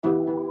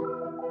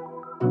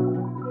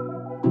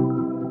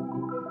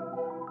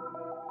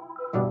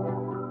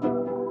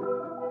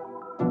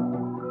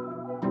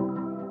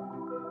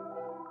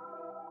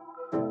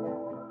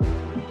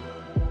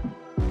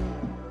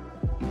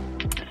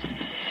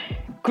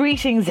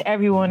Greetings,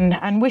 everyone,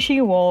 and wishing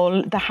you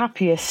all the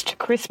happiest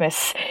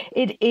Christmas.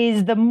 It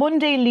is the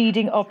Monday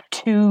leading up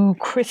to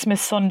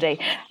Christmas Sunday,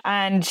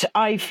 and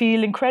I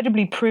feel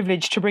incredibly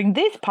privileged to bring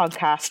this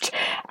podcast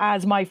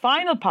as my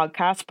final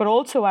podcast, but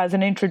also as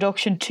an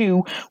introduction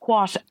to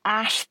what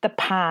At the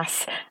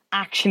Pass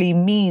actually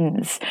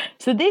means.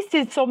 So this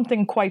is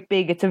something quite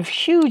big. It's a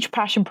huge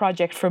passion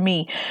project for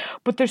me,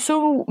 but there's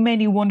so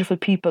many wonderful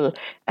people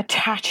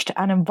attached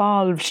and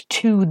involved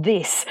to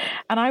this,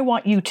 and I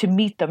want you to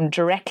meet them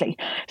directly.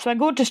 So I'm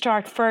going to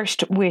start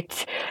first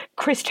with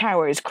Chris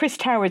Towers. Chris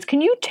Towers,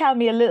 can you tell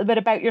me a little bit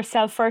about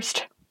yourself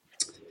first?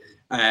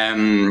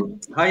 Hi,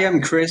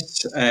 I'm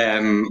Chris.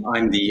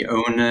 I'm the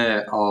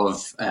owner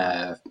of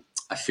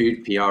a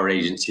food PR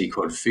agency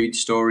called Food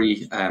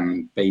Story,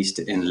 based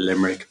in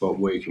Limerick, but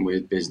working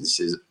with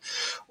businesses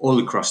all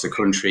across the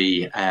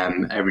country.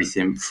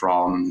 Everything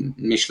from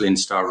Michelin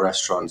star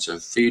restaurants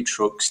and food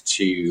trucks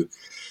to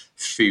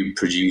food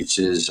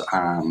producers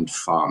and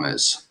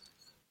farmers.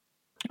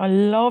 I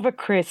love it,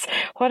 Chris.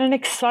 What an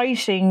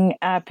exciting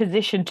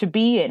position to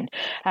be in,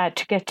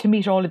 to get to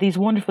meet all of these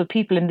wonderful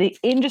people in the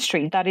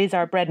industry that is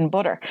our bread and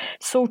butter.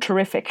 So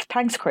terrific.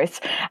 Thanks,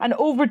 Chris. And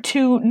over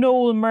to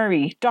Noel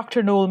Murray,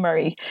 Dr. Noel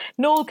Murray.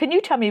 Noel, can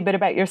you tell me a bit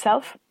about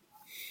yourself?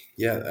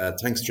 Yeah,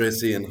 thanks,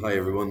 Tracy, and hi,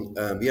 everyone.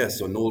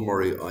 So Noel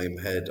Murray, I'm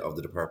head of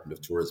the Department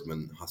of Tourism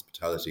and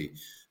Hospitality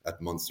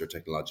at Munster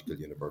Technological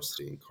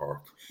University in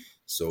Cork.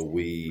 So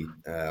we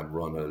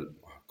run a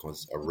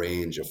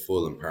range of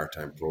full and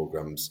part-time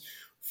programs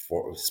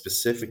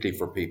specifically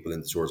for people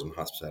in the tourism and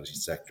hospitality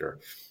sector.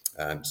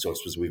 So I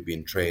suppose we've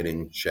been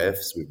training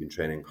chefs, we've been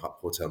training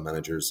hotel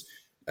managers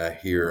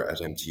here at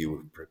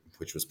MTU,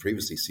 which was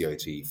previously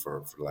CIT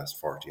for the last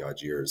 40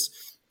 odd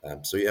years.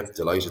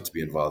 Delighted to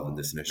be involved in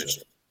this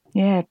initiative.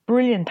 Yeah,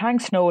 brilliant.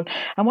 Thanks, Noel.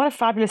 And what a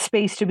fabulous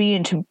space to be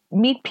in, to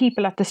meet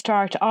people at the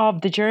start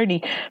of the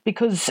journey.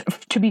 Because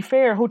to be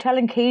fair, hotel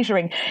and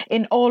catering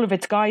in all of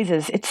its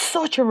guises, it's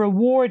such a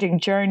rewarding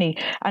journey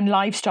and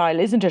lifestyle,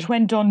 isn't it,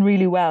 when done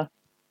really well?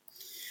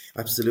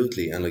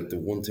 Absolutely. And the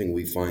one thing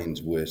we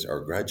find with our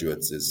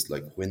graduates is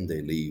when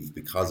they leave,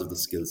 because of the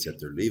skill set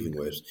they're leaving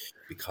with,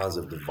 because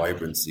of the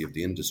vibrancy of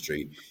the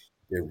industry,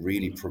 they're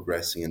really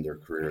progressing in their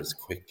careers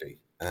quickly.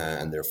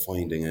 And they're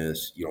finding it,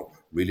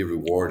 really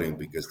rewarding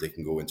because they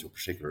can go into a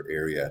particular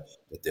area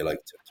that they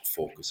like to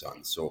focus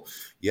on. So,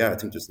 I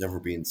think there's never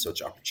been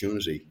such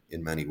opportunity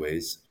in many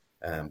ways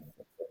for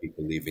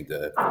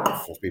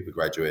people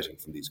graduating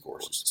from these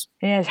courses.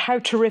 Yes, how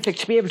terrific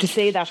to be able to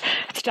say that,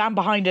 stand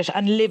behind it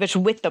and live it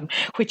with them,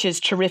 which is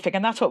terrific.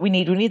 And that's what we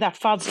need. We need that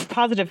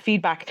positive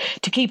feedback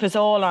to keep us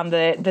all on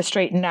the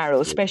straight and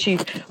narrow, especially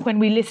when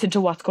we listen to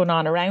what's going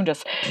on around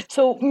us.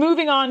 So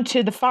moving on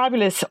to the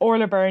fabulous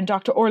Orla Byrne,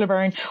 Dr. Orla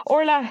Byrne.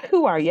 Orla,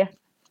 who are you?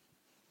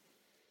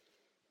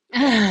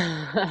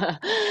 Hi,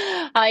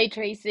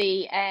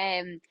 Tracy.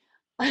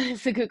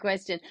 It's a good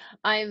question.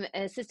 I'm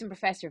assistant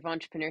professor of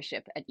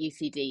entrepreneurship at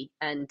UCD,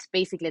 and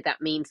basically that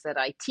means that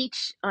I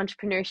teach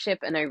entrepreneurship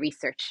and I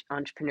research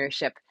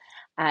entrepreneurship.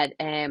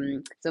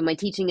 So my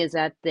teaching is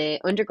at the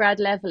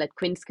undergrad level at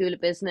Queen's School of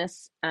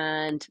Business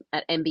and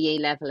at MBA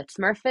level at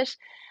Smurfit.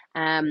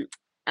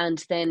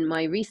 And then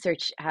my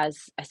research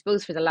has, I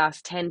suppose, for the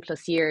last 10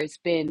 plus years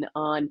been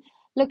on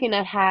looking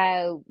at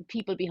how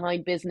people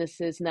behind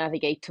businesses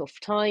navigate tough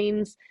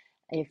times,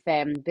 if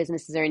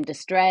businesses are in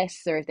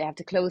distress or if they have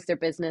to close their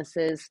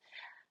businesses,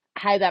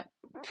 how that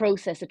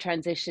process of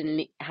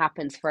transition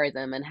happens for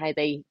them and how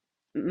they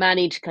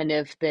manage kind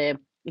of the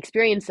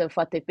experience of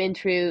what they've been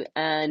through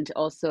and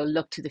also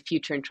look to the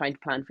future and trying to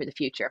plan for the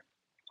future.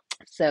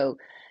 So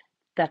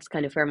that's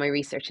kind of where my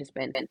research has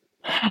been.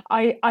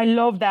 I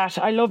love that.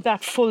 I love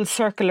that full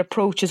circle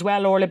approach as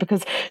well, Orla,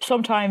 because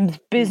sometimes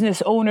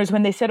business owners,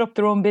 when they set up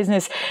their own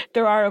business,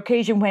 there are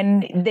occasions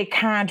when they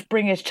can't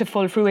bring it to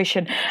full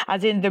fruition,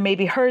 as in there may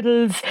be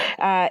hurdles,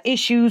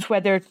 issues,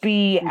 whether it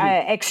be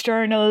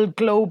external,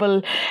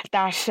 global,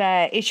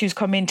 that issues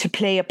come into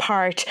play a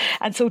part.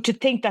 And so to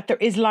think that there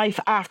is life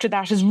after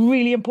that is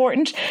really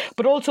important.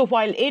 But also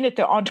while in it,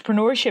 the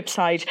entrepreneurship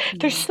side,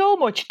 there's so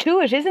much to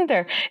it, isn't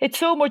there? It's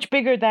so much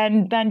bigger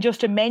than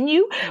just a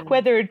menu,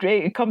 whether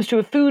it comes to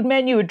a food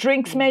menu, a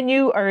drinks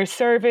menu, or a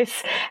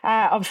service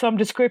of some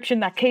description,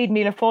 that Céad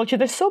Míle Fáilte.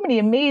 There's so many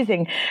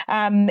amazing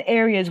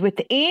areas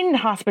within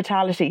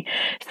hospitality.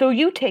 So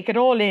you take it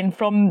all in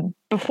from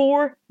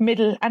before,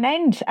 middle and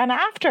end and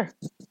after.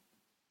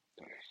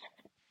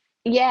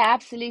 Yeah,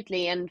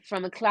 absolutely. And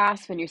from a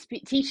class, when you're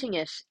teaching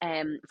it,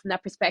 from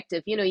that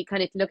perspective, you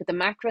kind of look at the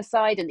macro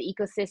side and the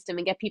ecosystem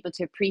and get people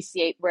to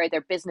appreciate where their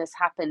business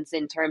happens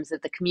in terms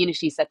of the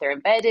communities that they're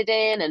embedded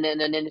in and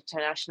in an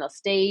international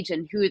stage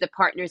and who are the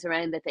partners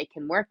around that they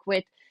can work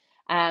with.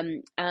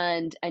 And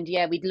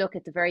yeah, we'd look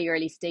at the very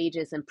early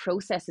stages and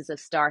processes of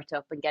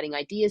startup and getting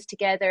ideas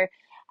together.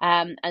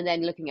 And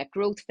then looking at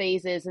growth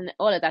phases, and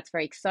all of that's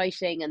very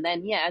exciting. And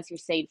then, yeah, as you're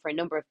saying, for a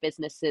number of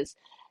businesses,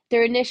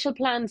 their initial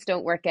plans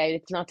don't work out.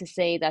 It's not to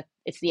say that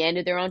it's the end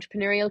of their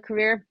entrepreneurial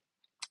career,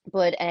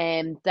 but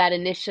that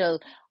initial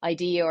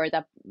idea or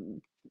that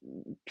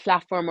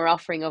platform or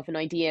offering of an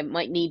idea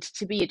might need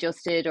to be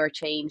adjusted or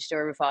changed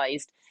or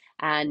revised.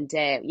 And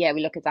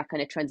we look at that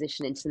kind of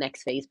transition into the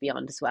next phase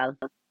beyond as well.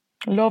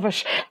 Love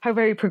it. How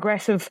very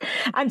progressive.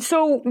 And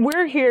so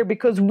we're here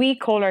because we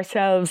call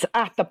ourselves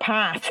At the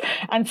Path.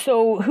 And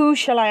so who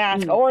shall I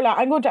ask? Orla,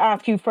 I'm going to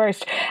ask you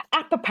first.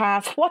 At the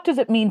Path, what does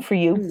it mean for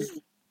you?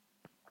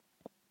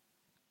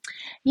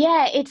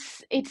 Yeah,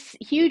 it's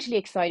hugely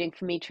exciting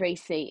for me,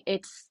 Tracy.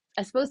 It's,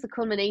 I suppose, the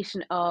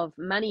culmination of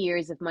many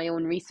years of my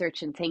own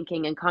research and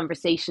thinking and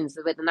conversations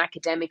with an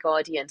academic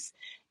audience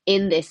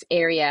in this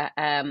area,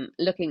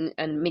 looking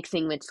and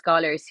mixing with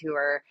scholars who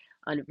are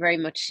on very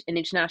much an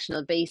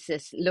international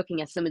basis,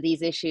 looking at some of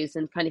these issues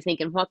and kind of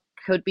thinking what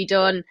could be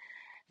done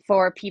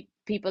for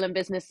people and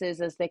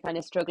businesses as they kind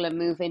of struggle and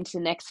move into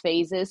next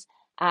phases.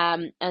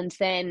 And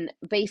then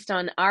based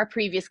on our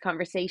previous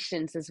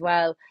conversations as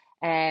well,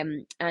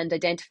 and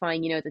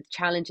identifying, the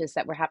challenges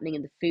that were happening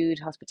in the food,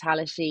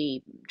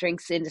 hospitality,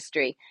 drinks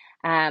industry,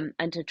 and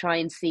to try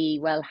and see,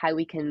 well, how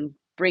we can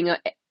bring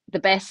the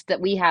best that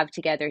we have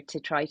together to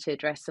try to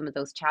address some of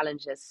those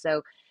challenges.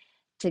 So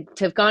to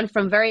have gone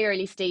from very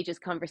early stages,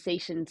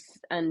 conversations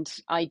and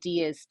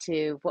ideas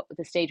to what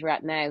the stage we're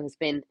at now has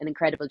been an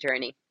incredible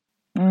journey.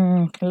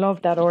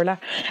 Love that, Orla.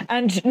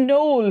 And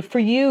Noel, for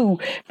you,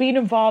 being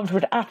involved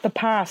with At the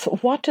Path,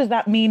 what does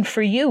that mean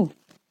for you?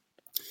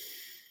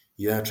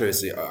 Yeah,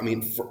 Tracy. I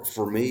mean,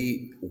 for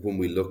me, when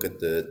we look at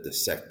the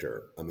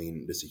sector, I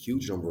mean, there's a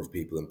huge number of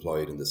people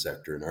employed in the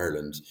sector in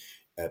Ireland,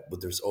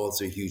 but there's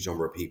also a huge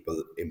number of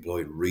people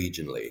employed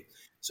regionally.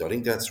 So I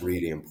think that's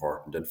really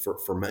important. And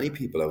for many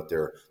people out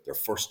there, their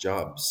first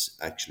jobs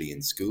actually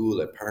in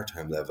school at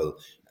part-time level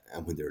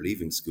and when they're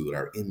leaving school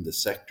are in the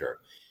sector.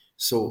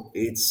 So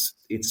it's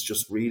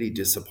just really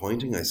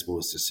disappointing, I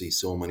suppose, to see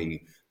so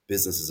many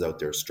businesses out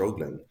there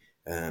struggling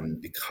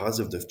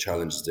because of the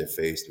challenges they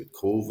faced with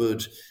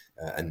COVID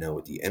and now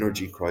with the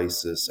energy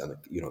crisis and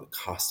the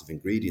cost of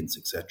ingredients,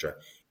 etc.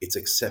 It's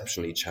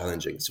exceptionally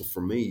challenging. So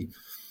for me,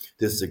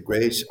 this is a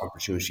great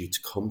opportunity to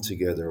come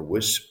together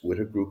with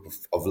a group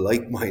of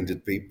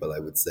like-minded people, I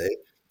would say,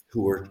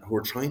 who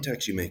are trying to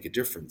actually make a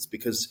difference,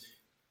 because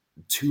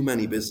too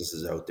many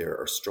businesses out there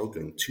are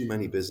struggling. Too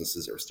many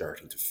businesses are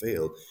starting to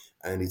fail,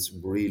 and it's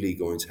really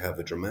going to have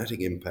a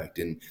dramatic impact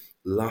in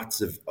lots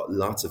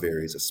of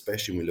areas,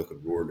 especially when we look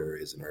at rural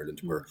areas in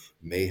Ireland where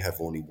may have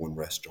only one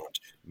restaurant,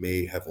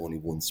 may have only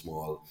one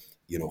small,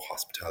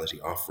 hospitality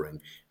offering,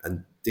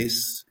 and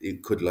these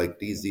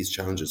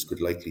challenges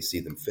could likely see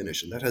them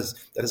finish, and that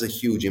has a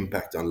huge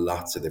impact on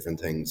lots of different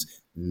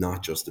things,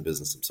 not just the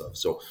business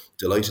themselves. So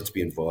delighted to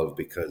be involved,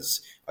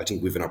 because I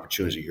think we have an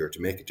opportunity here to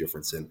make a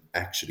difference and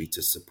actually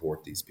to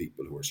support these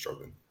people who are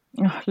struggling.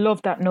 Oh,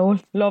 love that,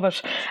 Noel. Love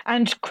it.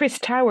 And Chris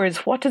Towers,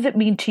 what does it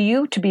mean to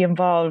you to be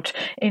involved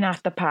in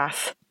At the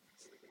Path?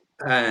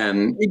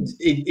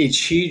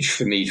 It's huge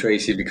for me,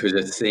 Tracy, because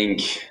I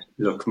think,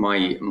 look,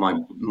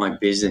 my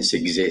business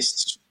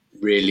exists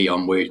really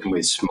on working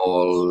with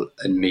small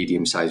and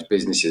medium-sized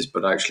businesses,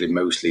 but actually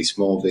mostly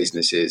small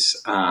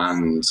businesses.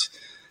 And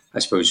I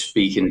suppose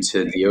speaking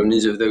to the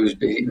owners of those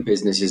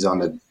businesses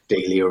on a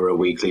daily or a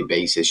weekly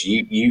basis,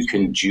 you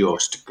can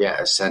just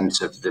get a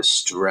sense of the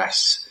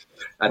stress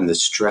and the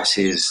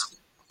stresses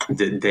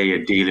that they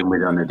are dealing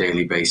with on a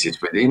daily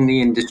basis within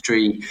the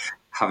industry,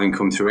 having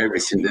come through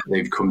everything that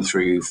they've come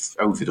through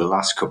over the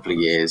last couple of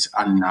years,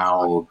 and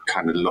now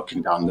kind of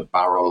looking down the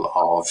barrel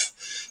of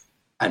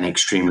an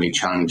extremely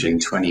challenging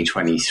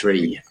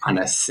 2023. And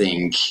I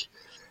think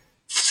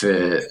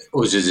for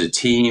us as a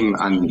team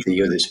and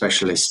the other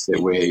specialists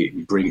that we're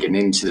bringing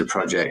into the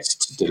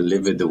project to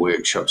deliver the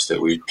workshops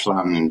that we've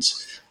planned,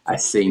 I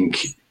think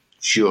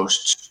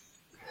just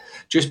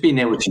being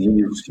able to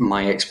use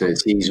my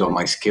expertise or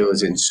my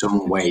skills in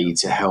some way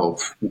to help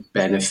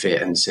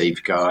benefit and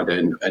safeguard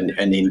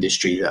an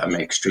industry that I'm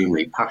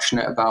extremely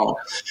passionate about,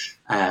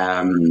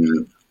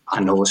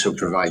 and also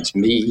provides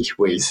me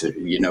with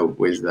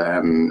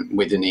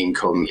an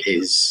income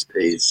is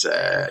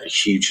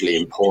hugely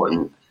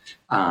important.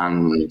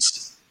 And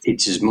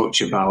it's as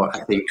much about,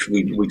 I think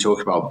we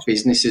talk about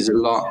businesses a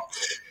lot,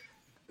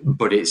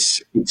 but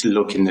it's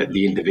looking at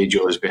the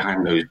individuals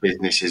behind those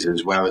businesses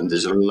as well. And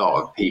there's a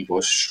lot of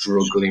people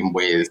struggling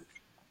with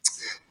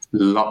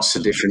lots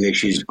of different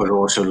issues, but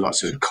also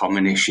lots of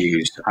common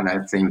issues. And I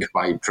think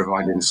by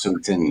providing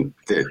something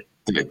that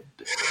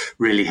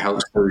really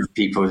helps those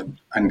people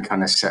and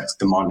kind of sets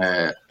them on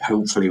a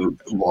hopefully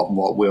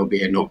what will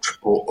be an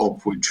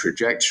upward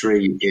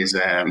trajectory is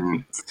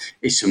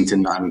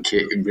something that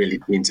I'm really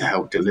keen to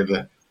help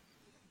deliver.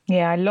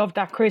 Yeah, I love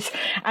that, Chris.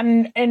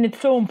 And it's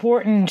so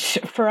important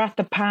for At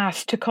the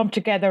Path to come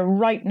together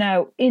right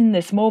now in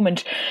this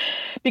moment,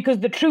 because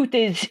the truth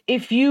is,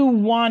 if you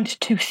want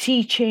to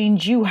see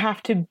change, you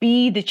have to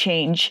be the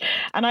change.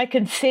 And I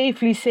can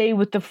safely say,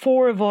 with the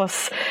four of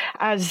us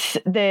as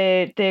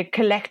the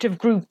collective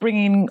group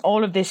bringing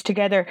all of this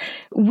together,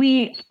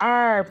 we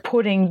are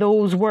putting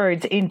those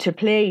words into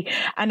play.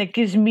 And it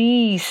gives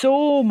me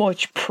so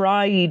much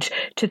pride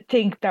to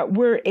think that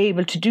we're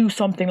able to do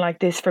something like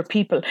this for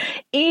people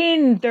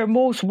in their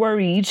most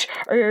worried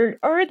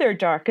or their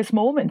darkest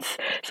moments.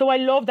 So I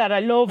love that.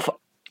 I love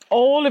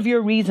all of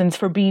your reasons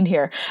for being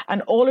here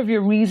and all of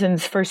your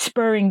reasons for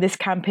spurring this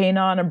campaign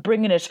on and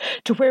bringing it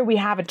to where we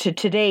have it to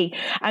today.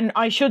 And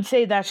I should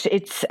say that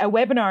it's a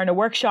webinar and a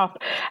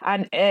workshop,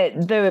 and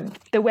the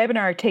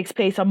webinar takes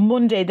place on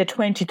Monday the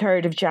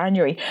 23rd of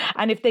January.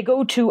 And if they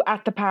go to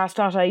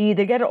atthepast.ie,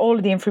 they get all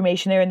of the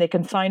information there and they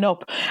can sign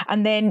up.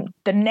 And then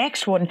the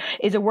next one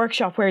is a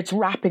workshop where it's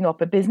wrapping up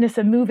a business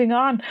and moving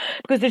on,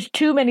 because there's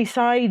too many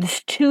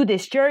sides to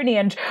this journey.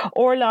 And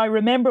Orla, I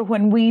remember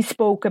when we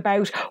spoke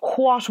about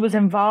what was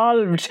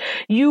involved,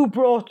 you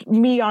brought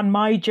me on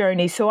my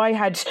journey. So I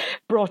had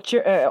brought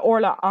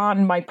Orla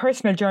on my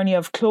personal journey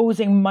of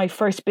closing my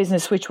first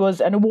business, which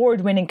was an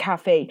award-winning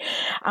cafe.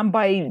 And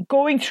by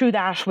going through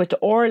that with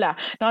Orla,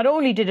 not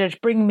only did it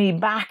bring me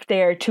back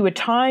there to a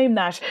time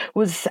that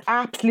was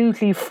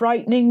absolutely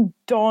frightening,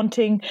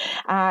 daunting,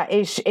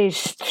 it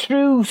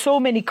threw so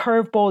many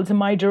curveballs in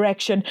my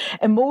direction,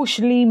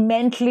 emotionally,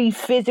 mentally,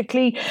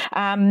 physically,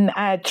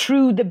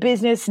 through the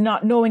business,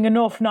 not knowing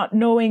enough, not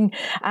knowing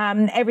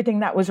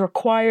everything that was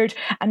required,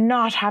 and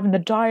not having the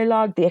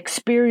dialogue, the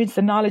experience,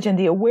 the knowledge and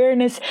the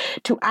awareness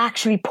to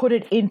actually put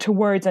it into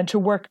words and to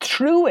work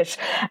through it.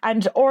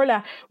 And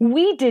Orla,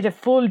 we did a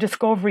full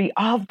discovery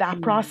of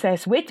that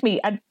process with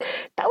me, and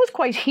that was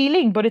quite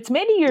healing. But it's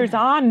many years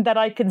on that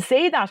I can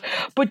say that.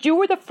 But you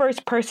were the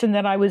first person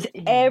that I was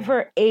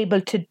ever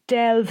able to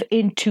delve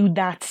into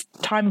that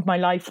time of my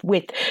life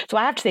with. So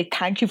I have to say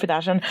thank you for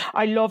that. And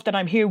I love that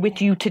I'm here with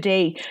you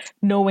today,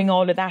 knowing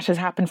all of that has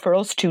happened for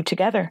us two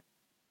together.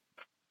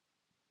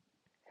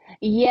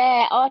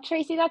 Yeah. Oh,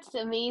 Tracy, that's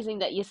amazing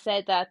that you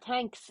said that.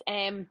 Thanks.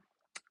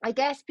 I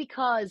guess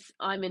because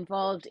I'm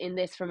involved in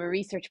this from a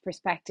research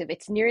perspective,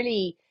 it's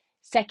nearly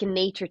second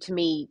nature to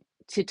me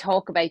to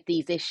talk about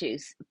these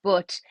issues.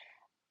 But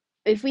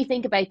if we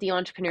think about the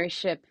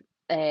entrepreneurship,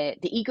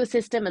 the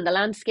ecosystem and the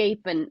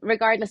landscape, and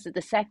regardless of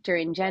the sector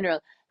in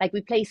general, like,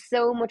 we place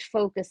so much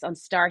focus on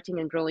starting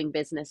and growing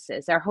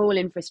businesses. Our whole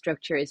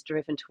infrastructure is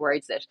driven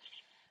towards it.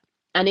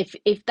 And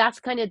if that's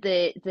kind of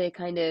the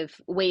kind of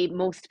way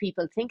most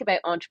people think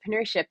about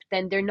entrepreneurship,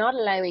 then they're not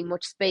allowing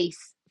much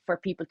space for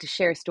people to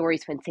share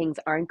stories when things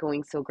aren't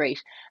going so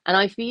great. And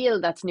I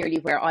feel that's nearly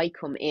where I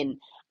come in.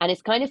 And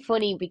it's kind of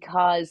funny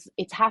because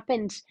it's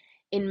happened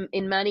in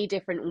many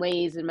different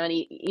ways. And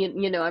many,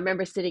 I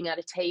remember sitting at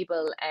a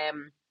table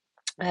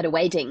at a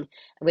wedding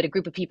with a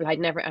group of people my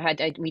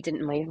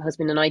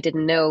husband and I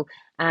didn't know.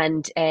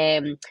 And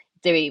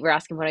they were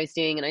asking what I was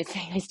doing, and I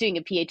said I was doing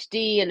a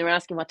PhD, and they were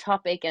asking what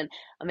topic, and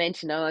I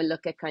mentioned, I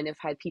look at kind of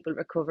how people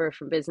recover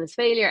from business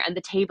failure, and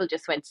the table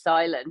just went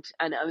silent.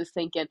 And I was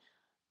thinking,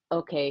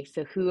 okay,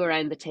 so who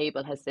around the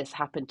table has this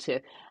happened to?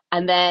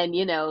 And then,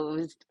 it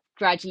was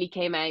gradually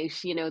came out,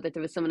 that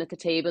there was someone at the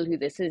table who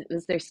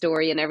was their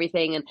story and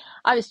everything. And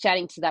I was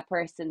chatting to that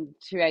person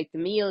throughout the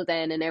meal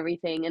then and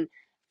everything. And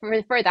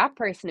for that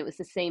person, it was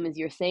the same as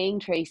you're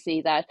saying,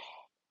 Tracy, that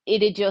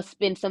it had just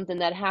been something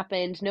that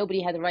happened.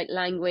 Nobody had the right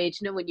language.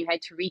 No one knew how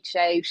to reach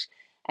out.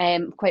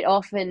 Quite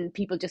often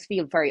people just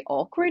feel very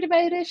awkward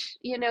about it.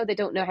 They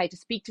don't know how to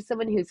speak to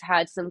someone who's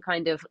had some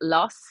kind of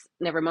loss,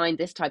 never mind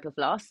this type of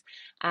loss.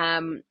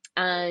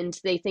 And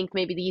they think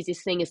maybe the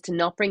easiest thing is to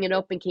not bring it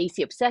up in case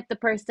you upset the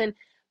person.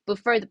 But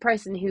for the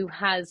person who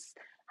has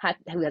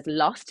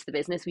lost the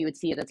business, we would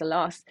see it as a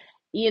loss.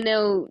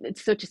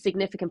 It's such a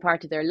significant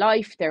part of their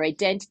life, their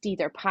identity,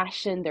 their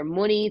passion, their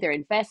money, their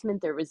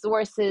investment, their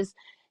resources,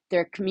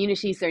 their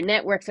communities, their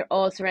networks are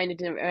all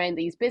surrounded around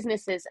these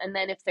businesses. And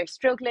then if they're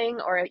struggling,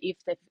 or if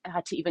they've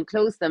had to even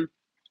close them,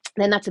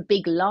 then that's a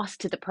big loss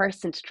to the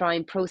person to try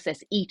and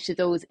process each of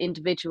those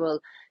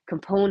individual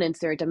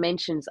components or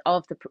dimensions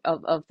of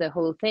the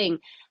whole thing.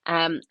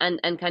 And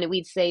kind of,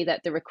 we'd say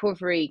that the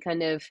recovery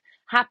kind of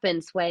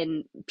happens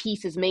when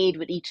peace is made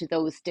with each of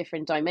those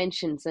different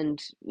dimensions,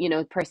 and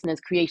the person has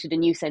created a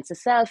new sense of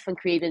self and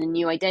created a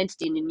new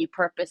identity and a new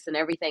purpose and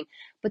everything.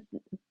 But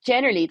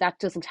generally that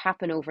doesn't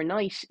happen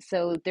overnight,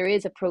 so there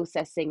is a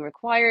processing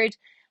required.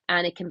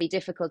 And it can be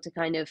difficult to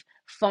kind of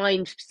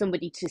find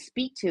somebody to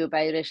speak to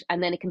about it.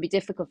 And then it can be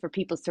difficult for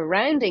people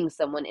surrounding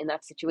someone in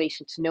that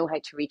situation to know how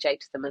to reach out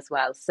to them as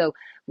well. So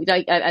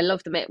I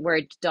love the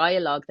word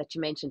dialogue that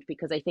you mentioned,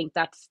 because I think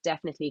that's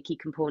definitely a key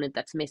component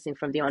that's missing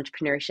from the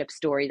entrepreneurship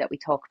story that we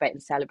talk about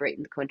and celebrate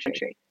in the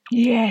country.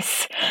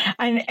 Yes.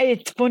 And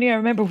it's funny, I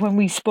remember when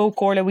we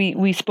spoke, Orla,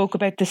 we spoke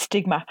about the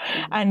stigma,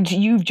 and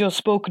you've just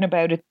spoken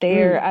about it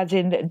there, as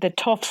in the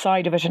tough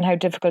side of it and how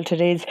difficult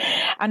it is.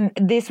 And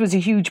this was a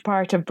huge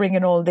part of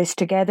bringing all this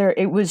together.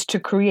 It was to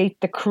create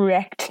the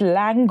correct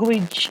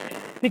language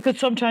because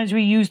sometimes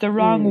we use the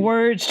wrong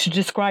words to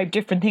describe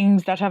different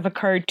things that have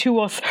occurred to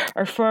us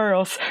or for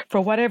us for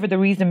whatever the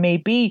reason may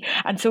be.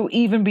 And so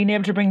even being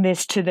able to bring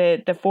this to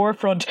the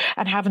forefront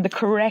and having the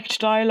correct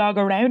dialogue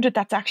around it,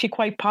 that's actually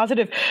quite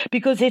positive,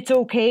 because it's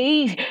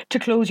okay to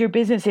close your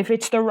business if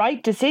it's the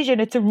right decision.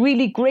 It's a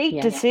really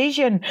great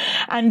decision.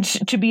 And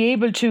to be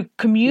able to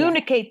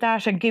communicate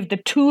that and give the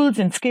tools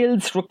and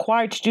skills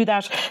required to do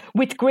that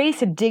with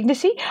grace and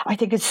dignity, I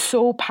think is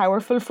so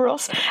powerful for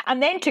us.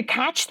 And then to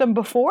catch them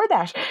before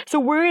that. So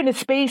we're in a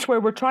space where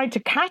we're trying to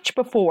catch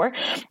before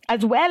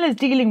as well as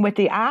dealing with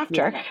the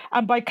after.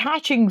 And by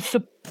catching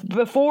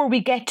before, we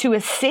get to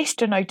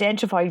assist and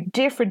identify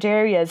different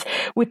areas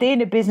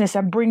within a business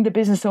and bring the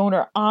business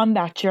owner on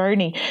that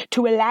journey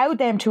to allow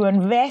them to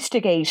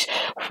investigate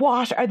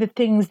what are the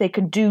things they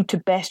can do to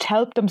best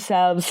help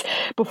themselves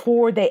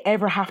before they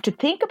ever have to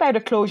think about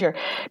a closure.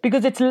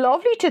 Because it's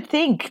lovely to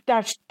think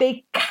that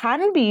they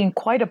can be in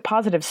quite a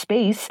positive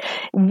space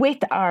with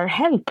our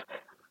help.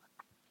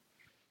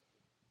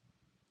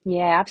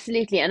 Yeah,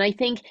 absolutely. And I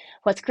think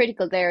what's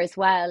critical there as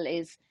well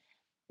is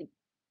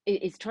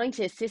trying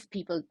to assist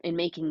people in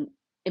making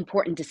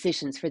important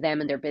decisions for them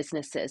and their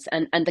businesses,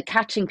 and the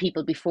catching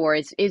people before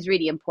is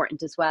really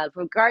important as well.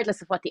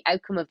 Regardless of what the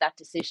outcome of that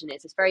decision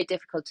is, it's very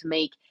difficult to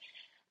make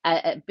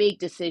a big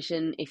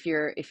decision if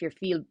you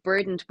feel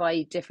burdened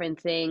by different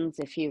things,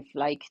 if you've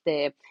like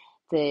the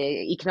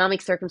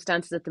economic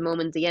circumstances at the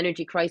moment, the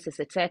energy crisis,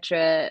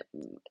 etc.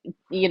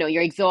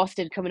 You're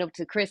exhausted coming up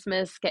to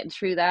Christmas, getting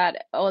through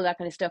that, all that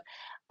kind of stuff.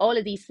 All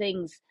of these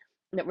things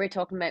that we're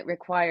talking about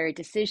require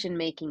decision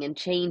making and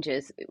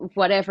changes,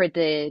 whatever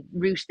the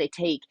route they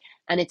take.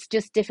 And it's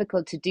just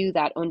difficult to do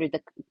that under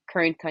the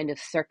current kind of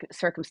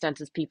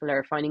circumstances people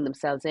are finding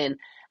themselves in.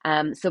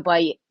 So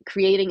by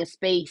creating a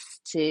safe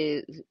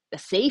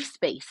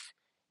space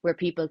where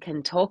people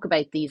can talk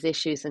about these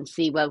issues and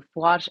see, well,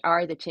 what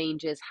are the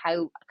changes?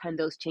 How can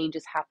those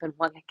changes happen?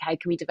 How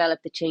can we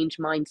develop the change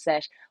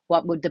mindset?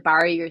 What would the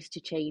barriers to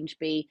change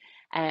be?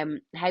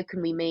 How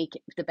can we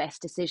make the best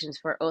decisions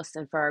for us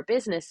and for our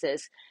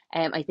businesses?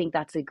 I think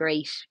that's a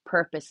great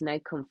purpose and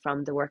outcome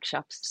from the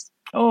workshops.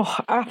 Oh,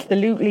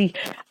 absolutely.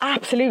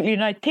 Absolutely.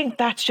 And I think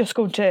that's just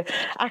going to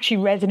actually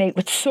resonate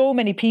with so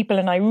many people.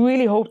 And I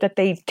really hope that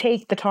they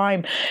take the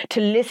time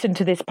to listen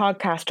to this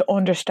podcast to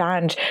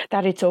understand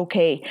that it's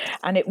okay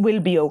and it will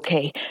be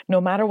okay. No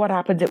matter what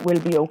happens, it will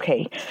be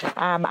okay.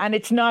 And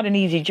it's not an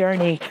easy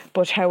journey,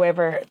 but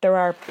however, there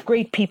are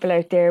great people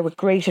out there with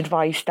great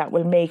advice that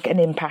will make an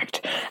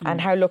impact,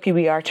 and how lucky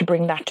we are to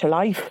bring that to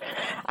life.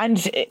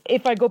 And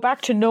if I go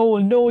back to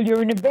Noel,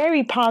 you're in a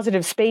very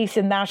positive space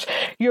in that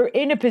you're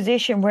in a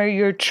position where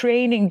you're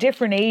training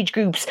different age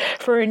groups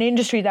for an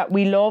industry that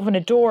we love and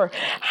adore.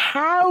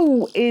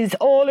 How is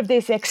all of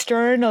this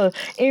external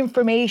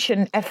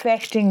information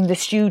affecting the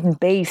student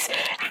base?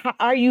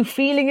 Are you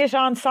feeling it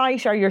on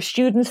site? Are your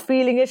students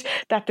feeling it,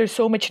 that there's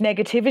so much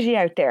negativity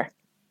out there?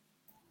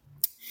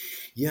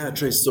 Yeah,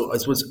 Trace. So I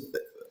suppose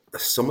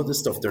some of the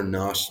stuff they're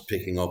not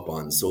picking up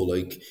on. So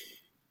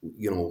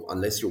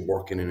unless you're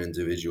working in an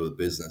individual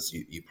business,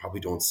 you probably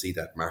don't see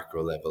that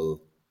macro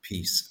level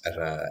piece at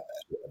a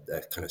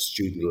kind of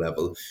student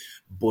level.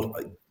 But,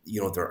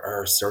 there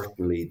are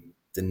certainly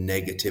the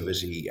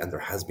negativity, and there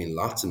has been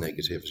lots of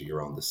negativity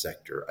around the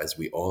sector, as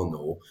we all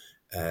know.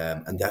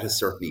 And that has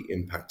certainly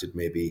impacted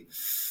maybe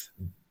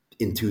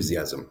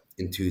enthusiasm,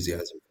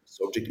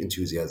 subject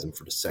enthusiasm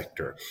for the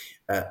sector.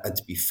 And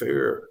to be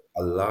fair,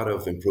 a lot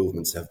of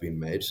improvements have been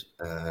made.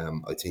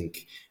 I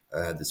think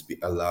there's been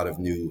a lot of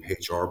new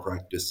HR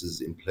practices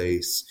in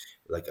place.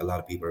 Like, a lot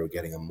of people are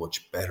getting a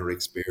much better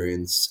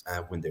experience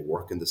when they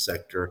work in the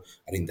sector.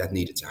 I think that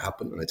needed to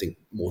happen, and I think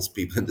most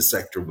people in the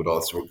sector would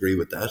also agree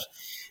with that.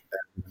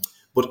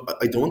 But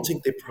I don't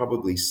think they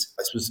probably,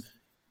 I suppose,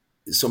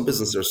 some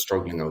businesses are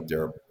struggling out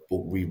there,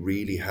 but we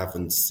really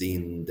haven't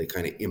seen the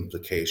kind of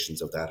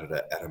implications of that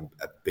at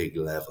a big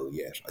level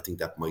yet. I think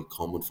that might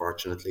come,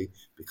 unfortunately,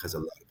 because a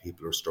lot of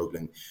people are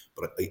struggling,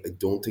 but I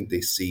don't think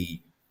they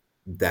see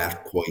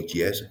that quite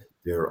yet.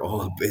 They're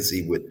all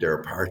busy with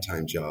their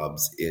part-time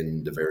jobs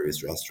in the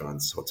various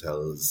restaurants,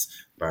 hotels,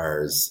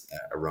 bars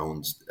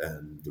around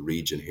the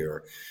region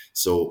here.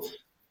 So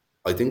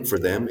I think for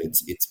them,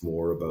 it's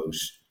more about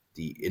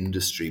the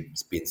industry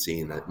being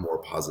seen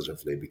more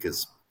positively,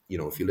 because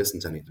if you listen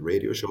to any of the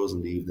radio shows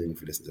in the evening,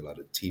 if you listen to a lot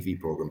of TV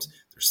programs,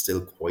 there's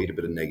still quite a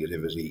bit of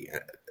negativity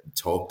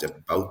talked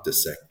about the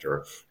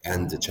sector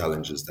and the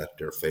challenges that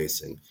they're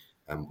facing.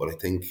 But I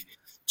think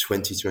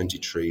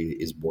 2023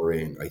 is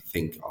worrying.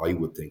 I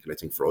would think, and I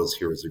think for us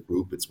here as a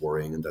group, it's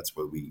worrying, and that's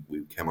why we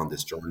came on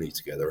this journey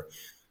together.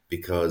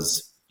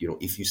 Because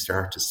if you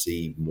start to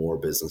see more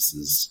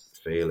businesses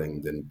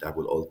failing, then that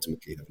will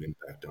ultimately have an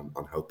impact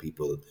on how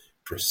people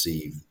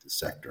perceive the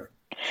sector.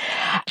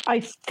 I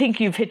think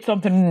you've hit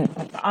something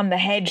on the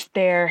head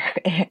there,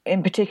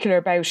 in particular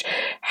about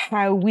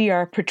how we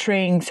are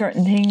portraying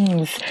certain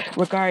things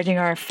regarding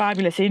our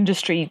fabulous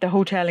industry, the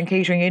hotel and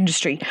catering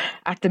industry,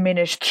 at the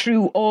minute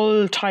through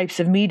all types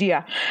of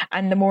media.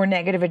 And the more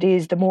negative it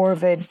is, the more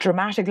of a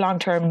dramatic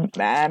long-term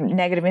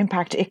negative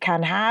impact it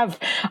can have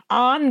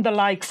on the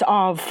likes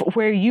of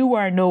where you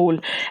are, Noel,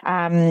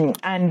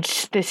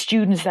 and the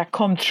students that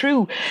come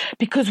through,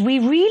 because we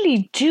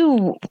really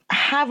do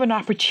have an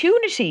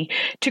opportunity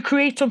to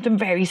create something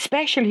very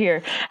special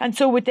here. And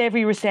so with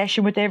every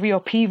recession, with every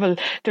upheaval,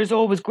 there's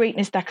always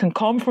greatness that can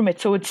come from it.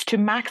 So it's to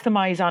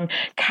maximise on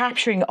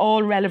capturing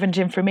all relevant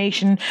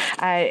information,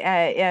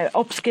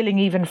 upskilling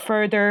even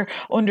further,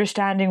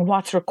 understanding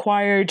what's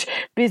required,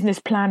 business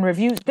plan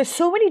reviews. There's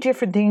so many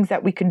different things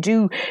that we can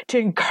do to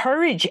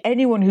encourage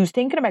anyone who's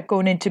thinking about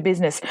going into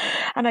business.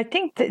 And I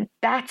think that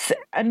that's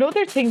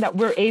another thing that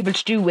we're able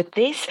to do with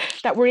this,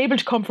 that we're able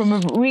to come from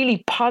a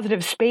really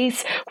positive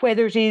space,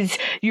 whether it is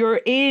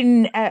you're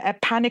in a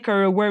panic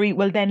or a worry,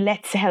 well then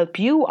let's help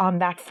you on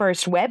that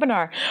first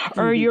webinar,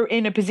 or you're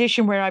in a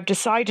position where I've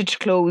decided to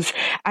close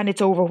and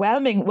it's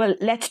overwhelming, well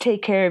let's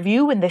take care of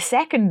you in the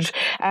second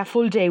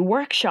full day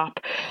workshop.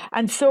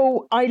 And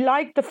so I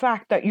like the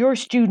fact that your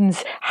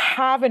students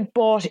haven't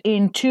bought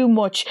in too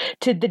much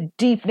to the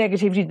deep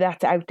negativity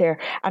that's out there,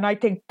 and I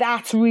think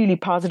that's really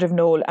positive,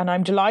 Noel, and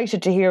I'm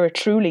delighted to hear it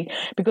truly,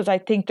 because I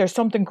think there's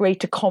something great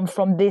to come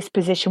from this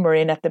position we're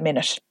in at the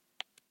minute.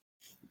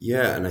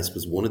 Yeah, and I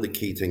suppose one of the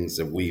key things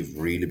that we've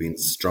really been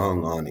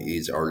strong on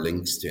is our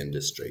links to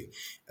industry.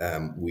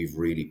 We've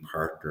really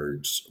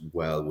partnered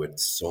well with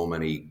so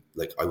many,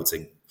 like I would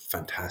say,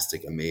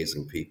 fantastic,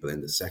 amazing people in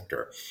the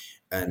sector.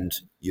 And,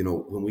 you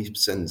know, when we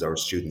send our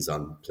students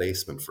on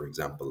placement, for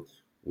example,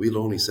 we'll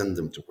only send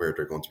them to where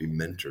they're going to be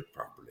mentored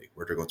properly,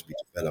 where they're going to be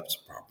developed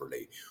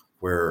properly,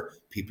 where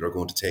people are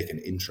going to take an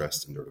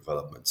interest in their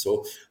development.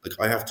 So, like,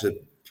 I have to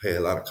pay a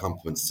lot of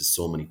compliments to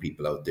so many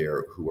people out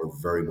there who are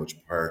very much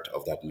part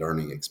of that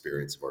learning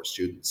experience of our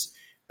students.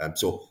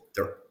 So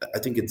there, I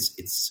think it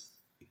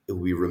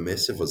would be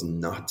remiss of us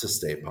not to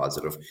stay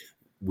positive.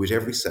 With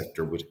every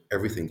sector, with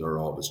everything, there are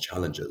always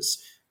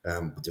challenges.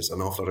 But there's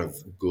an awful lot of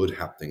good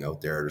happening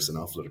out there. There's an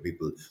awful lot of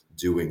people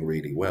doing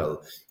really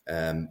well.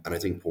 And I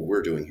think what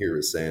we're doing here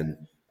is saying,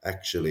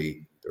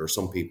 actually, there are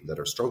some people that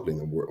are struggling,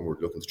 and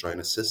we're looking to try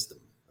and assist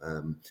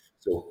them.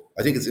 So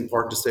I think it's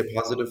important to stay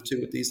positive too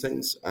with these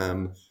things,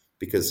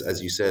 because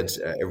as you said,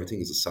 everything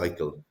is a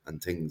cycle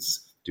and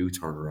things do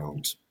turn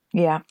around.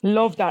 Yeah,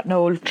 love that,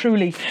 Noel,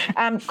 truly.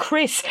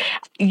 Chris,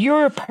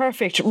 you're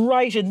perfect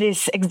right in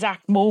this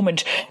exact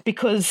moment,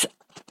 because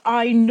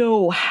I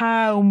know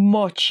how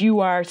much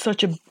you are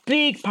such a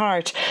big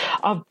part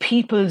of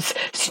people's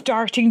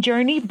starting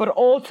journey, but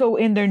also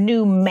in their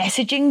new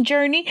messaging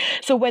journey.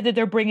 So whether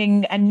they're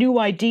bringing a new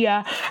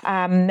idea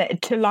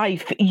to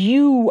life,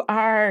 you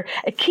are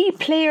a key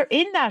player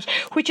in that,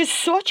 which is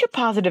such a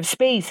positive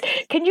space.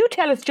 Can you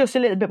tell us just a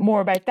little bit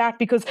more about that?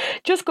 Because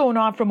just going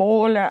on from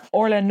Orla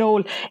and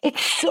Noel,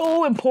 it's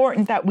so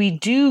important that we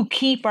do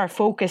keep our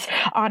focus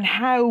on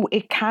how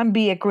it can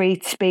be a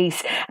great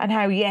space, and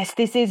how, yes,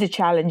 this is a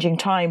challenging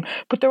time,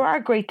 but there are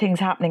great things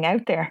happening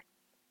out there.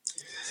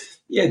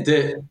 Yeah,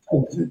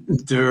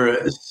 there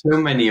are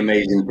so many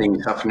amazing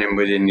things happening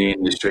within the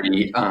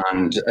industry,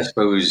 and I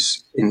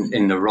suppose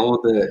in the role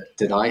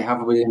that I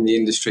have within the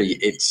industry,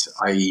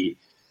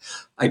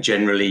 I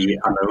generally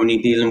am only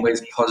dealing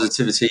with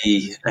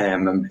positivity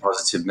and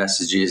positive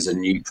messages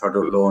and new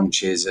product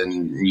launches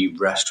and new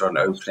restaurant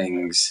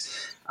openings,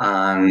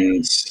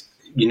 and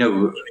you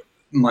know,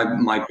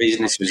 my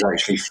business was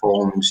actually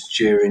formed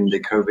during the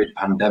COVID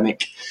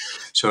pandemic.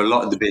 So a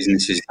lot of the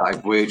businesses that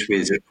I've worked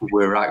with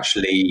were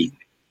actually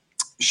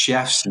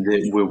chefs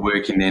that were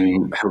working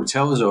in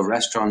hotels or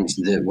restaurants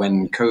that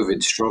when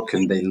COVID struck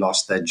and they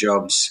lost their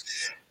jobs,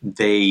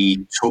 they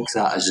took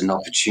that as an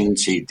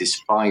opportunity,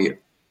 despite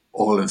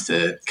all of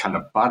the kind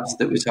of bad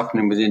that was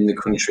happening within the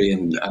country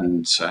and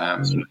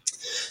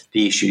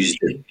the issues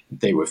that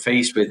they were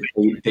faced with.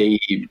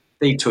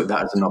 They took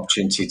that as an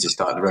opportunity to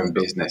start their own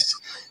business.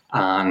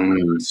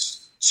 And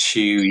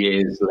 2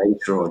 years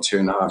later, or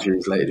 2.5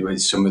 years later,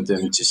 with some of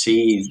them, to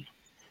see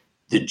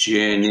the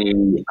journey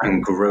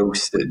and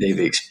growth that they've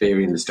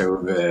experienced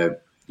over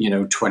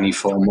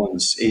 24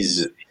 months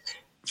is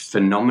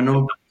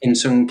phenomenal in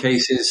some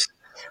cases.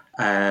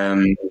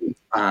 And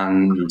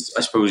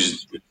I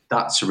suppose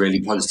that's a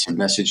really positive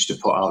message to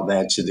put out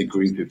there to the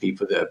group of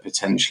people that are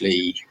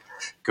potentially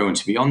going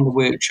to be on the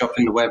workshop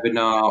and the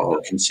webinar, or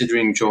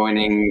considering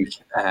joining,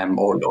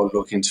 or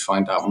looking to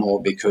find out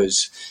more,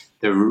 because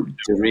there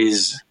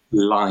is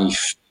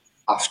life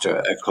after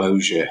a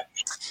closure.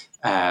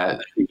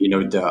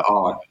 There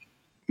are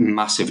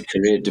massive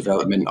career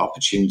development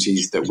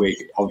opportunities that we're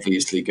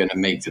obviously going to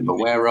make them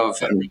aware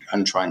of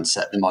and try and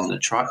set them on the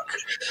track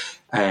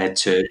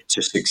to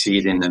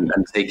succeed in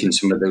and taking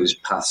some of those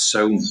paths.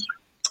 So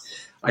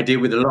I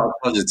deal with a lot of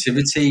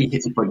positivity,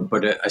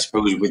 but I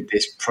suppose with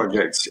this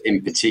project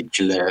in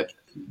particular,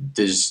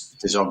 there's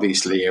there's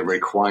obviously a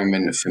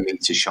requirement for me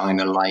to shine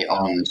a light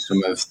on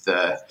some of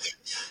the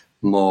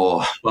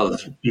more, well,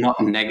 not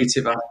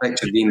negative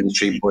aspects of the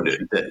industry, but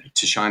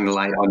to shine a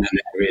light on an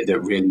area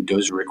that really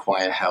does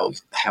require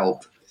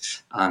help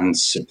and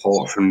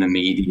support from the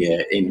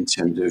media in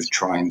terms of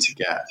trying to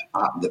get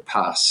at the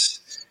pass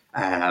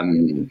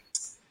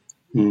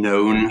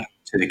known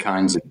to the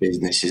kinds of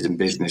businesses and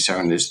business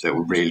owners that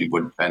really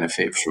would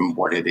benefit from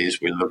what it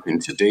is we're looking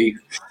to do.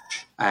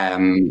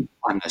 And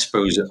I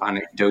suppose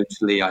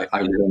anecdotally,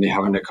 I was only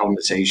having a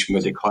conversation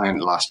with a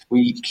client last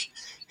week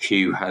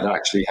who had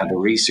actually had a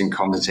recent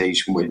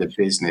conversation with a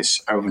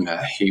business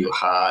owner who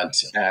had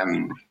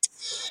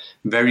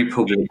very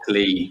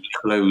publicly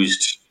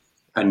closed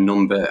a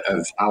number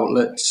of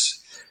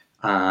outlets.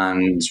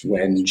 And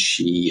when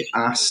she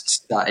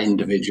asked that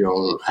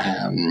individual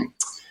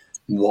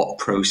what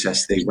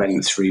process they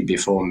went through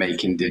before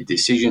making the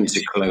decision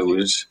to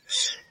close,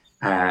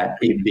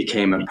 it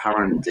became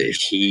apparent that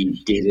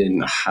he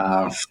didn't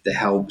have the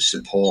help,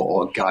 support,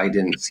 or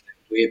guidance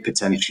we're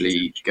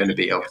potentially going to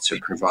be able to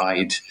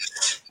provide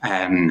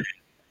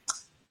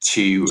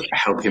to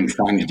help him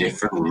find a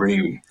different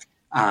route.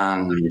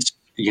 And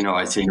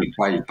I think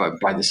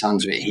by the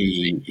sounds of it,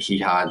 he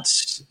had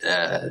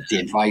the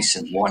advice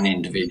of one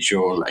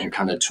individual and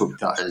kind of took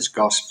that as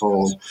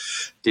gospel,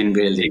 didn't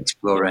really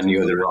explore any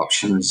other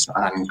options,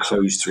 and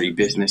closed 3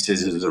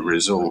 businesses as a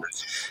result.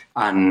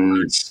 And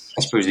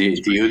I suppose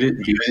the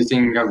other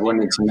thing I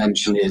wanted to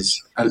mention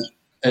is at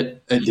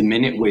the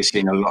minute we're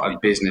seeing a lot of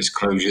business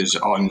closures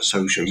on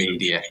social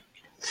media,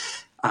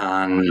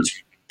 and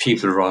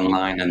people are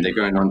online and they're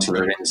going onto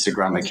their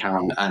Instagram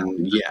account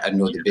and yet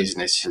another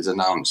business has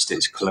announced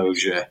its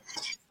closure.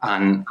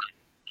 And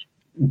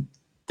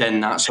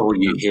then that's all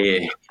you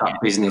hear. That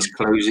business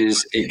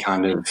closes, it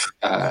kind of,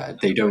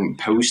 they don't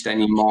post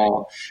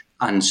anymore.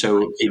 And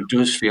so it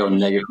does feel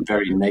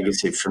very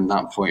negative from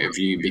that point of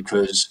view,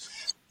 because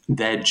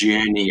their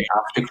journey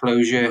after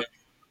closure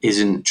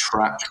isn't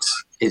tracked.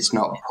 It's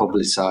not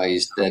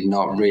publicized. They're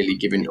not really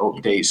giving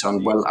updates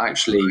on, well,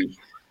 actually,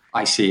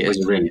 I see it as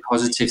a really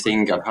positive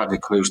thing. I've had to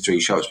close 3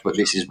 shops, but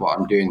this is what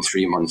I'm doing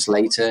 3 months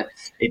later.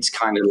 It's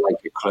kind of like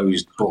a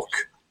closed book.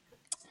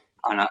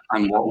 And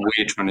what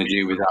we're trying to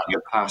do with At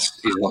the Pass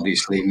is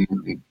obviously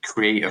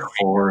create a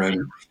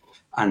forum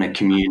and a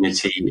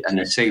community and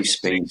a safe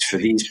space for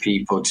these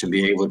people to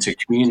be able to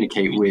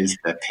communicate with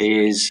their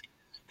peers,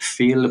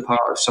 feel a part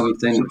of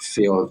something,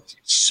 feel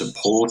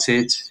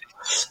supported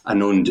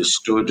and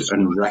understood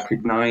and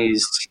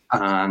recognized,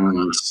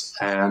 and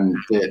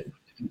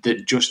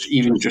that just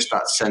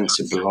that sense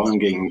of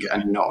belonging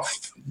and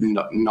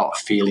not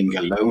feeling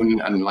alone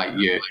and like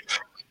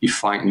you're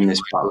fighting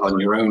this battle on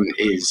your own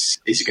is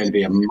going to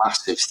be a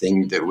massive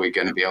thing that we're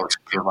going to be able to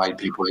provide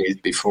people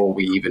with before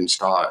we even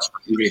start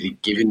really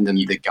giving them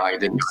the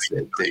guidance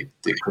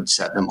that could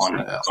set them on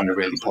a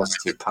really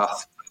positive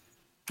path.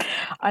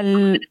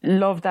 I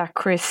love that,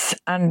 Chris,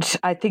 and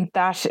I think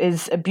that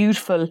is a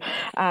beautiful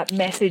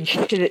message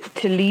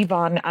to leave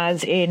on,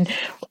 as in,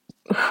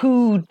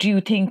 who do you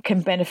think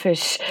can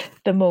benefit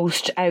the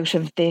most out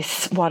of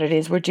this, what it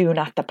is we're doing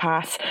at the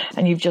Pass?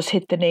 And you've just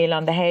hit the nail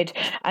on the head.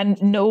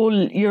 And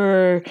Noel,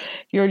 your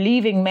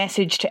leaving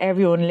message to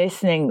everyone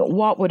listening,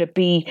 what would it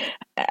be?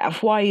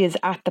 Why is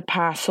At the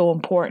Pass so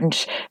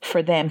important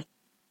for them?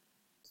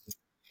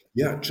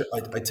 Yeah,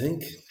 I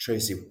think,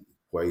 Tracy,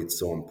 why it's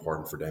so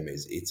important for them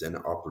is it's an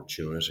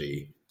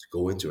opportunity to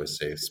go into a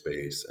safe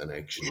space and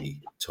actually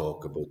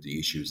talk about the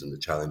issues and the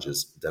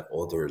challenges that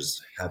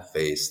others have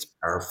faced,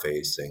 are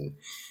facing,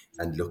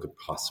 and look at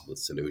possible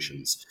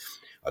solutions.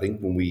 I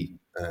think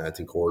I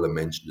think Orla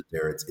mentioned it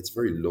there, it's a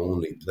very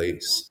lonely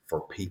place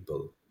for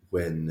people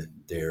when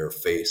they're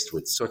faced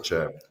with such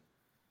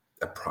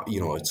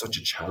it's such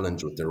a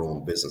challenge with their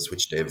own business,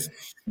 which they've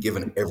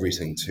given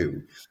everything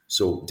to.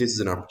 So this is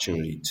an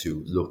opportunity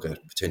to look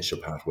at potential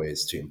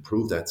pathways to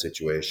improve that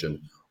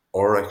situation,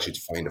 or actually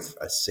to find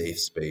a safe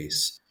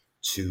space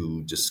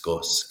to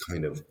discuss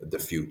kind of the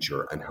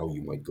future and how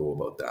you might go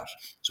about that.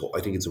 So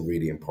I think it's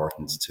really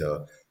important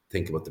to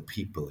think about the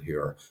people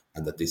here,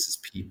 and that this is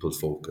people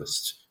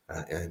focused,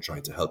 and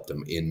trying to help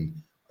them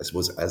in, I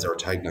suppose, as our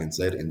tagline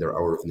said, in their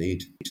hour of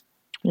need.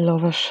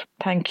 Love it.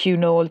 Thank you,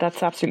 Noel.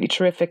 That's absolutely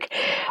terrific.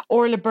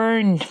 Orla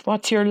Byrne,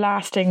 what's your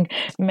lasting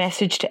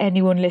message to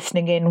anyone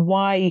listening in?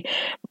 Why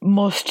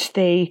must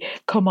they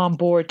come on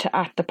board to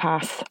At the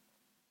Pass?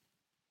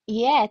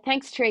 Yeah,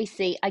 thanks,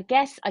 Tracy. I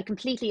guess I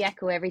completely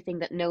echo everything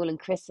that Noel and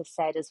Chris have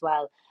said as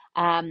well.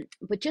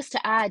 But just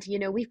to add,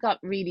 we've got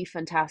really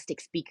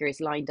fantastic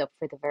speakers lined up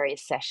for the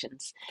various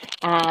sessions.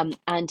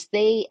 And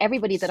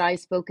everybody that I've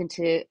spoken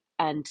to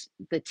and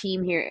the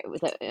team here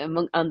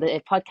on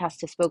the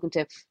podcast has spoken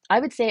to, I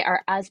would say,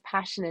 are as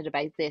passionate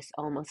about this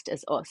almost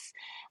as us,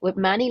 with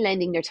many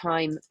lending their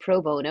time pro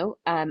bono,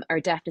 are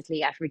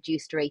definitely at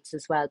reduced rates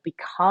as well,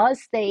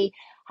 because they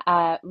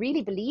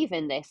really believe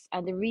in this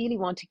and they really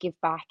want to give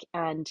back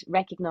and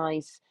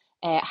recognize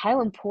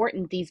how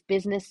important these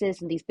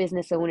businesses and these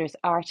business owners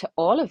are to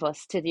all of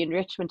us, to the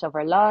enrichment of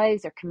our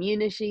lives, our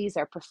communities,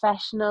 our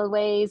professional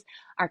ways,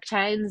 our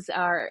towns,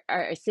 our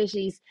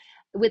cities.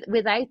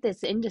 Without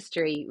this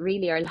industry,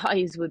 really, our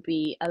lives would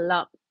be a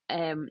lot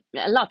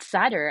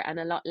sadder and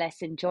a lot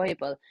less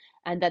enjoyable.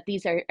 And that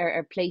these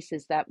are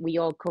places that we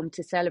all come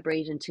to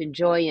celebrate and to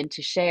enjoy and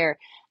to share.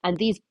 And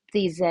these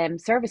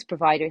service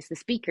providers, the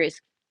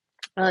speakers,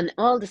 on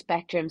all the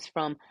spectrums,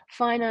 from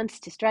finance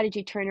to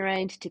strategy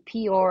turnaround to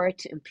PR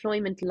to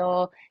employment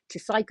law to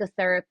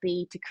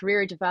psychotherapy to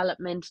career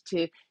development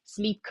to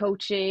sleep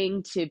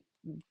coaching to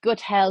gut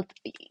health,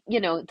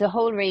 the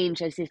whole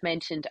range, as you've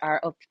mentioned,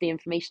 are up. The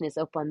information is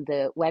up on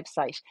the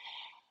website.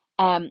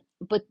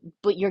 But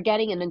you're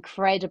getting an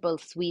incredible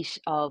suite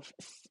of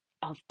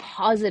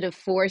positive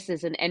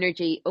forces and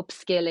energy,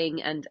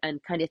 upskilling and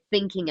kind of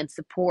thinking and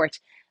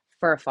support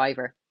for a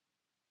fiver.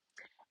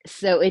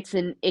 So it's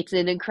an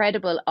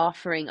incredible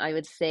offering, I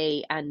would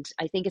say, and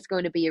I think it's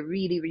going to be a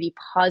really, really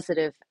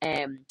positive,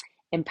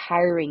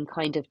 empowering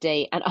kind of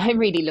day. And I'm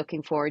really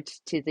looking forward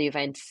to the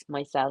events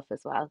myself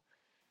as well.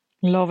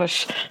 Love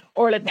it.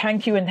 Orla,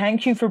 thank you. And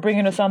thank you for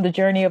bringing us on the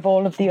journey of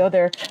all of the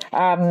other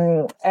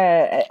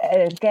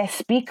guest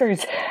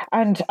speakers.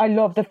 And I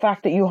love the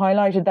fact that you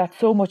highlighted that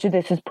so much of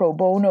this is pro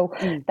bono,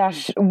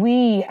 that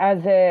we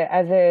as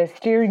a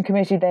steering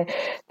committee,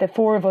 the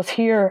four of us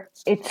here,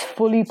 it's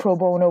fully pro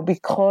bono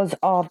because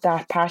of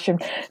that passion,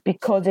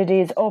 because it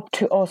is up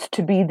to us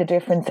to be the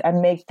difference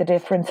and make the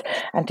difference,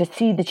 and to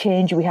see the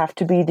change, we have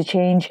to be the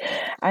change.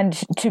 And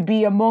to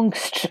be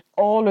amongst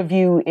all of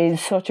you is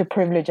such a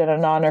privilege and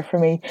an honour for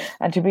me,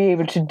 and to be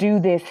able to do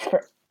this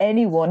for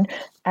anyone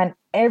and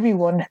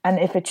everyone. And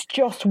if it's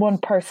just one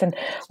person,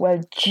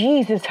 well,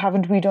 Jesus,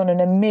 haven't we done an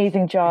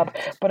amazing job?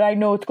 But I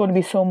know it's going to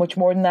be so much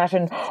more than that.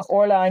 And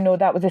Orla, I know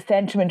that was a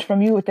sentiment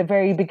from you at the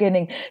very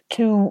beginning,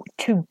 to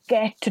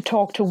get to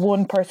talk to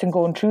one person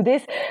going through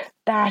this.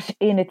 That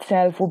in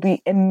itself will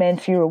be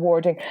immensely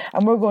rewarding.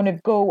 And we're going to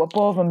go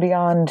above and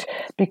beyond,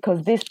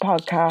 because this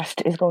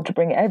podcast is going to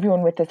bring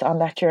everyone with us on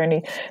that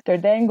journey. They're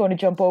then going to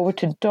jump over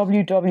to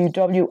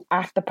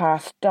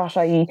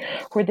www.atthepass.ie,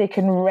 where they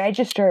can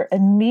register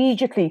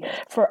immediately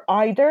for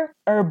either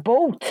or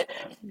both,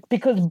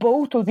 because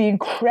both will be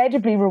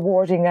incredibly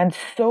rewarding and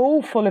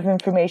so full of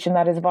information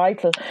that is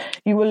vital.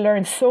 You will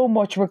learn so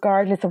much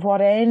regardless of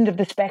what end of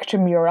the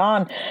spectrum you're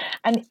on.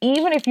 And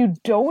even if you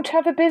don't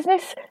have a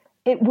business,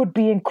 it would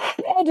be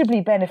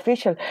incredibly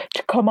beneficial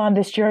to come on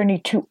this journey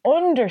to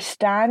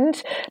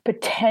understand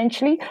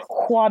potentially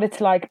what it's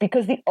like,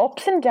 because the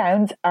ups and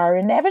downs are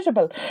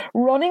inevitable.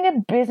 Running a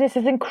business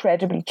is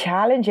incredibly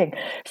challenging.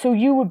 So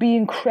you would be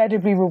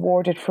incredibly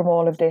rewarded from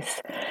all of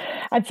this.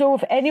 And so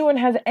if anyone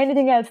has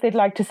anything else they'd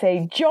like to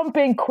say, jump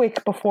in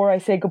quick before I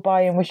say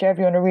goodbye and wish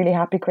everyone a really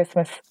happy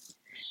Christmas.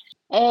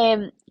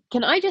 Can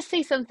I just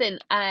say something?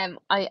 I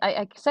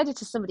said it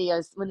to somebody,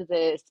 one of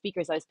the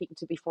speakers I was speaking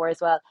to before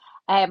as well.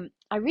 I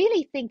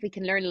really think we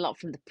can learn a lot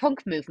from the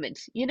punk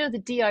movement. The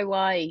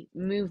DIY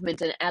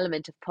movement and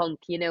element of punk,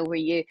 where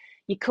you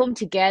come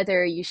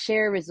together, you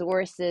share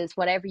resources,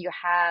 whatever you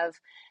have.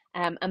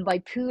 And by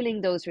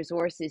pooling those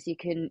resources, you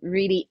can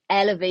really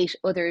elevate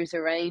others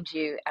around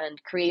you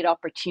and create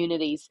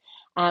opportunities.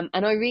 And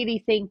I really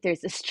think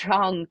there's a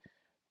strong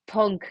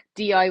punk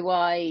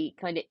DIY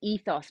kind of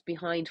ethos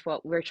behind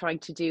what we're trying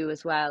to do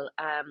as well.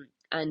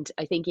 And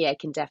I think, it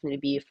can definitely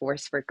be a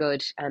force for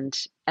good and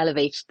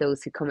elevate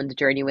those who come on the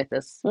journey with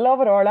us. Love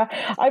it, Orla.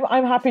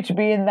 I'm happy to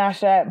be in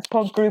that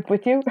punk group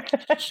with you.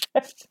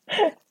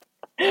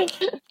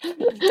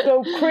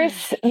 So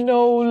Chris,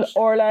 Noel,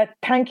 Orla,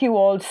 thank you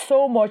all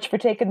so much for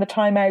taking the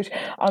time out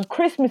on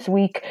Christmas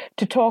week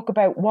to talk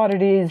about what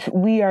it is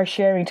we are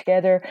sharing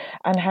together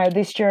and how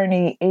this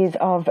journey is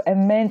of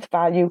immense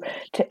value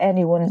to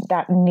anyone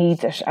that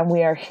needs it, and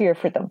we are here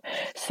for them.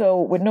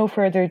 So with no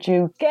further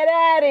ado, get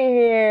out of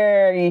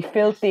here, you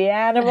filthy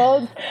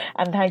animals.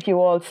 And thank you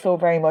all so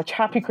very much.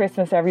 Happy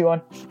Christmas,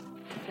 everyone.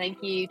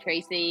 Thank you,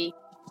 Tracy.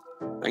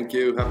 Thank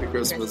you. Happy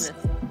Christmas.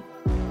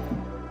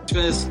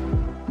 Cheers.